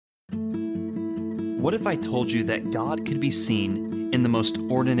What if I told you that God could be seen in the most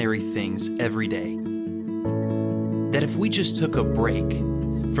ordinary things every day? That if we just took a break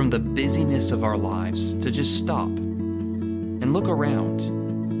from the busyness of our lives to just stop and look around,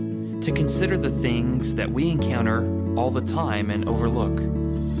 to consider the things that we encounter all the time and overlook,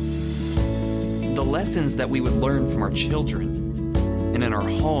 the lessons that we would learn from our children and in our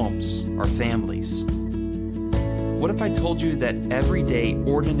homes, our families. What if I told you that everyday,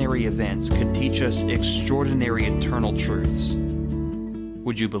 ordinary events could teach us extraordinary eternal truths?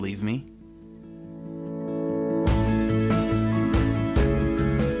 Would you believe me?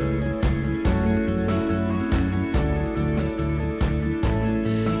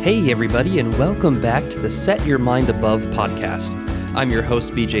 Hey everybody, and welcome back to the Set Your Mind Above podcast. I'm your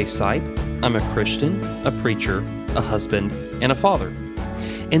host, BJ Sipe. I'm a Christian, a preacher, a husband, and a father.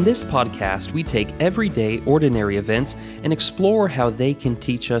 In this podcast, we take everyday, ordinary events and explore how they can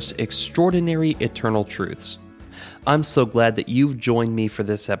teach us extraordinary eternal truths. I'm so glad that you've joined me for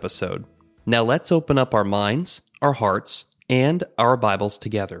this episode. Now let's open up our minds, our hearts, and our Bibles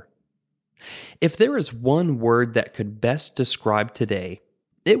together. If there is one word that could best describe today,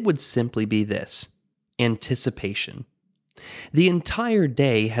 it would simply be this: anticipation. The entire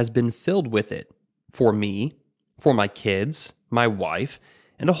day has been filled with it, for me, for my kids, my wife,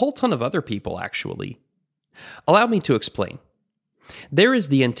 and a whole ton of other people, actually. Allow me to explain. There is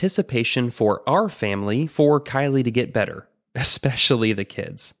the anticipation for our family for Kylie to get better, especially the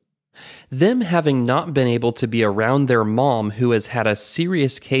kids. Them having not been able to be around their mom who has had a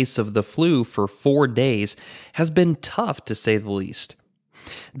serious case of the flu for 4 days has been tough, to say the least.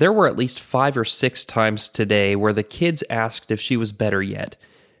 There were at least 5 or 6 times today where the kids asked if she was better yet,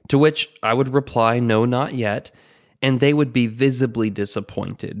 to which I would reply, no, not yet, and they would be visibly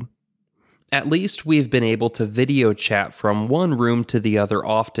disappointed. At least we've been able to video chat from one room to the other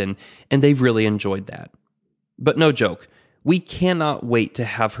often, and they've really enjoyed that. But no joke, we cannot wait to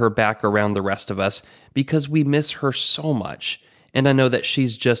have her back around the rest of us because we miss her so much, and I know that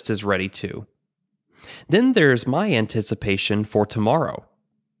she's just as ready too. Then there's my anticipation for tomorrow.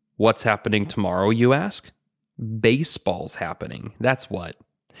 What's happening tomorrow, you ask? Baseball's happening, that's what.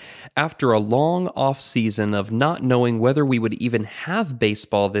 After a long off-season of not knowing whether we would even have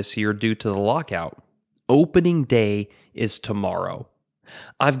baseball this year due to the lockout, opening day is tomorrow.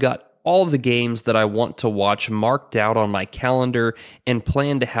 I've got all the games that I want to watch marked out on my calendar and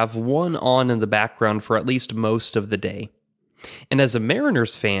plan to have one on in the background for at least most of the day. And as a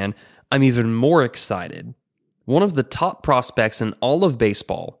Mariners fan, I'm even more excited. One of the top prospects in all of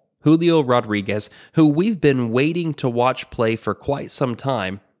baseball, Julio Rodriguez, who we've been waiting to watch play for quite some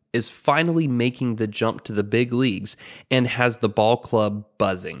time, is finally making the jump to the big leagues and has the ball club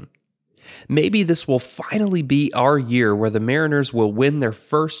buzzing. Maybe this will finally be our year where the Mariners will win their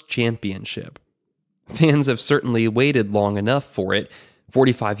first championship. Fans have certainly waited long enough for it,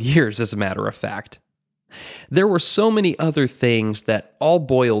 45 years as a matter of fact. There were so many other things that all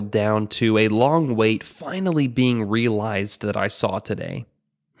boiled down to a long wait finally being realized that I saw today.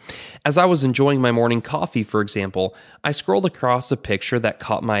 As I was enjoying my morning coffee, for example, I scrolled across a picture that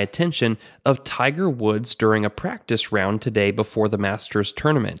caught my attention of Tiger Woods during a practice round today before the Masters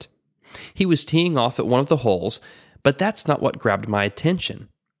tournament. He was teeing off at one of the holes, but that's not what grabbed my attention.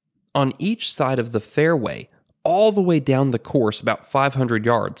 On each side of the fairway, all the way down the course about 500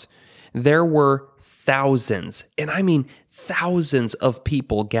 yards, there were thousands, and I mean thousands of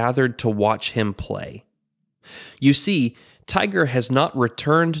people gathered to watch him play. You see, Tiger has not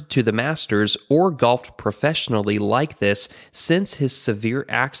returned to the Masters or golfed professionally like this since his severe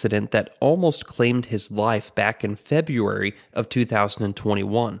accident that almost claimed his life back in February of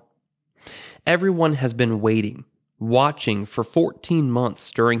 2021. Everyone has been waiting, watching for 14 months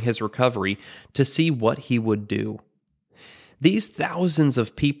during his recovery to see what he would do. These thousands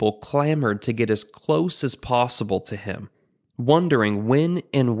of people clamored to get as close as possible to him, wondering when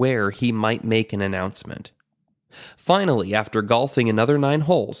and where he might make an announcement. Finally, after golfing another 9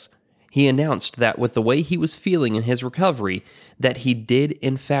 holes, he announced that with the way he was feeling in his recovery, that he did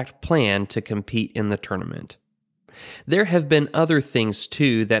in fact plan to compete in the tournament. There have been other things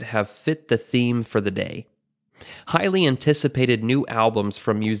too that have fit the theme for the day. Highly anticipated new albums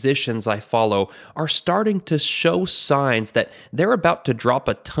from musicians I follow are starting to show signs that they're about to drop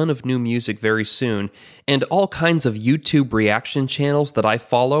a ton of new music very soon, and all kinds of YouTube reaction channels that I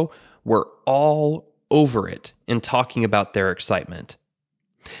follow were all over it and talking about their excitement.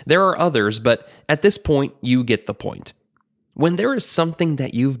 There are others, but at this point, you get the point. When there is something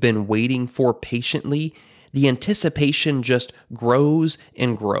that you've been waiting for patiently, the anticipation just grows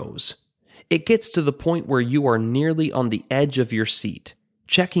and grows. It gets to the point where you are nearly on the edge of your seat,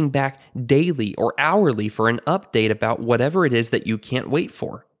 checking back daily or hourly for an update about whatever it is that you can't wait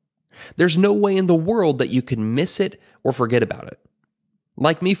for. There's no way in the world that you can miss it or forget about it.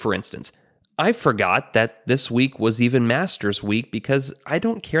 Like me, for instance, I forgot that this week was even Masters Week because I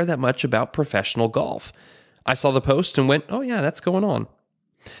don't care that much about professional golf. I saw the post and went, oh yeah, that's going on.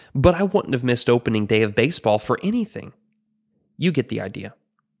 But I wouldn't have missed opening day of baseball for anything. You get the idea.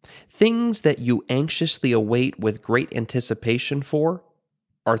 Things that you anxiously await with great anticipation for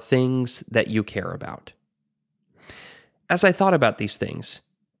are things that you care about. As I thought about these things,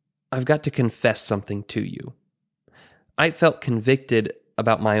 I've got to confess something to you. I felt convicted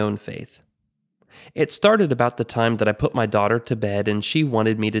about my own faith. It started about the time that I put my daughter to bed and she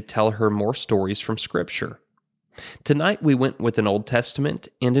wanted me to tell her more stories from Scripture. Tonight we went with an Old Testament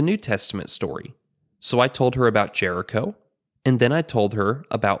and a New Testament story. So I told her about Jericho, and then I told her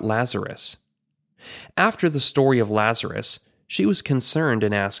about Lazarus. After the story of Lazarus, she was concerned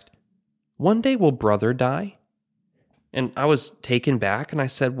and asked, "One day will brother die?" And I was taken back and I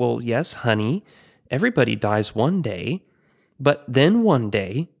said, "Well, yes, honey, everybody dies one day, but then one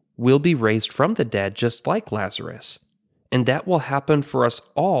day we'll be raised from the dead just like Lazarus. And that will happen for us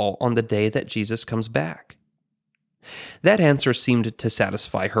all on the day that Jesus comes back." That answer seemed to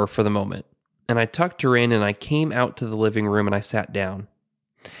satisfy her for the moment, and I tucked her in and I came out to the living room and I sat down.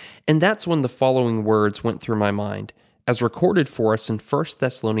 And that's when the following words went through my mind, as recorded for us in 1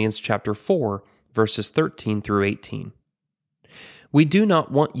 Thessalonians chapter 4, verses 13 through 18. "We do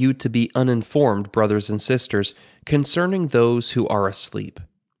not want you to be uninformed, brothers and sisters, concerning those who are asleep,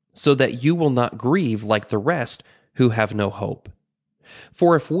 so that you will not grieve like the rest who have no hope.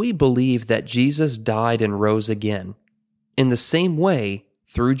 For if we believe that Jesus died and rose again, in the same way,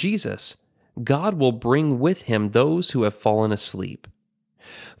 through Jesus, God will bring with him those who have fallen asleep.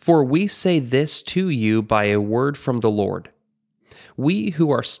 For we say this to you by a word from the Lord. We who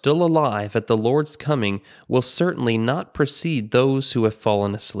are still alive at the Lord's coming will certainly not precede those who have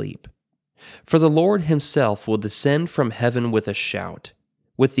fallen asleep. For the Lord himself will descend from heaven with a shout,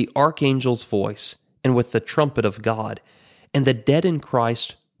 with the archangel's voice, and with the trumpet of God, and the dead in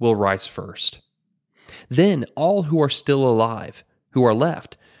Christ will rise first. Then all who are still alive, who are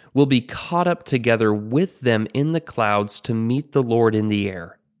left, will be caught up together with them in the clouds to meet the Lord in the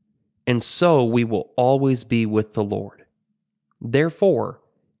air. And so we will always be with the Lord. Therefore,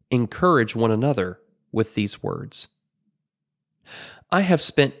 encourage one another with these words." I have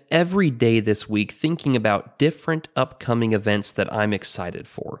spent every day this week thinking about different upcoming events that I'm excited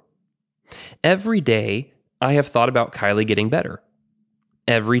for. Every day, I have thought about Kylie getting better.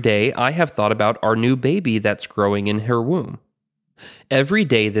 Every day, I have thought about our new baby that's growing in her womb. Every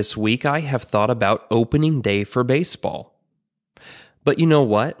day this week, I have thought about opening day for baseball. But you know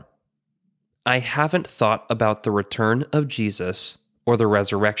what? I haven't thought about the return of Jesus or the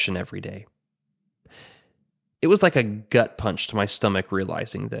resurrection every day. It was like a gut punch to my stomach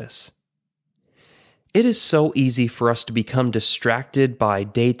realizing this. It is so easy for us to become distracted by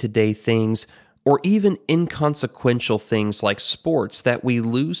day-to-day things or even inconsequential things like sports that we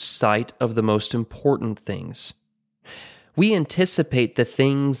lose sight of the most important things. We anticipate the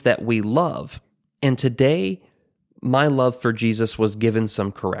things that we love, and today, my love for Jesus was given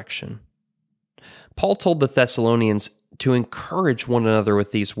some correction. Paul told the Thessalonians to encourage one another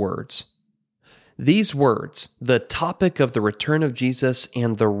with these words. These words, the topic of the return of Jesus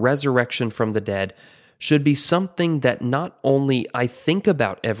and the resurrection from the dead, should be something that not only I think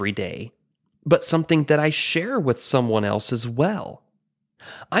about every day, but something that I share with someone else as well.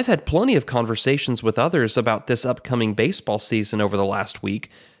 I've had plenty of conversations with others about this upcoming baseball season over the last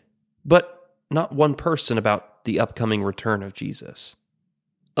week, but not one person about the upcoming return of Jesus.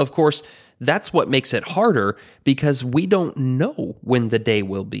 Of course, that's what makes it harder because we don't know when the day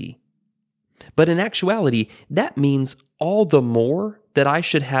will be. But in actuality, that means all the more that I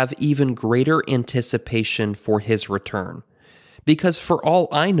should have even greater anticipation for his return. Because for all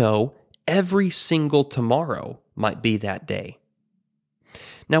I know, every single tomorrow might be that day.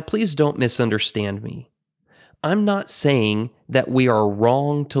 Now, please don't misunderstand me. I'm not saying that we are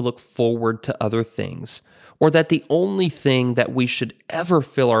wrong to look forward to other things, or that the only thing that we should ever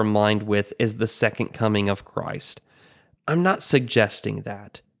fill our mind with is the second coming of Christ. I'm not suggesting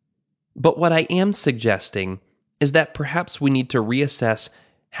that. But what I am suggesting is that perhaps we need to reassess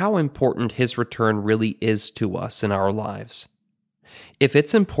how important his return really is to us in our lives. If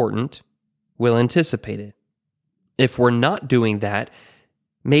it's important, we'll anticipate it. If we're not doing that,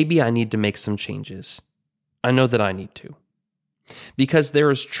 maybe I need to make some changes. I know that I need to. Because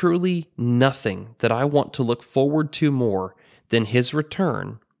there is truly nothing that I want to look forward to more than his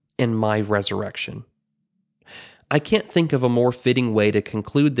return and my resurrection. I can't think of a more fitting way to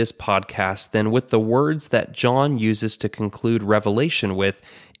conclude this podcast than with the words that John uses to conclude Revelation with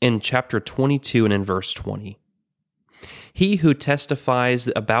in chapter 22 and in verse 20. He who testifies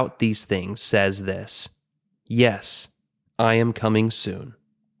about these things says this, "Yes, I am coming soon.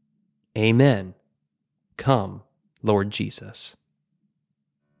 Amen. Come, Lord Jesus."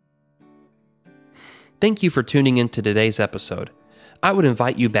 Thank you for tuning in to today's episode. I would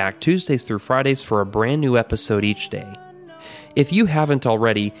invite you back Tuesdays through Fridays for a brand new episode each day. If you haven't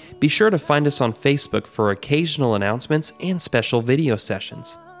already, be sure to find us on Facebook for occasional announcements and special video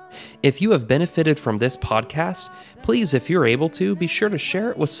sessions. If you have benefited from this podcast, please, if you're able to, be sure to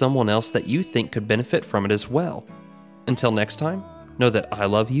share it with someone else that you think could benefit from it as well. Until next time, know that I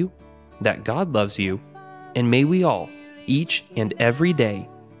love you, that God loves you, and may we all, each and every day,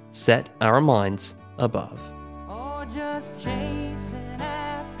 set our minds above. Or just chasing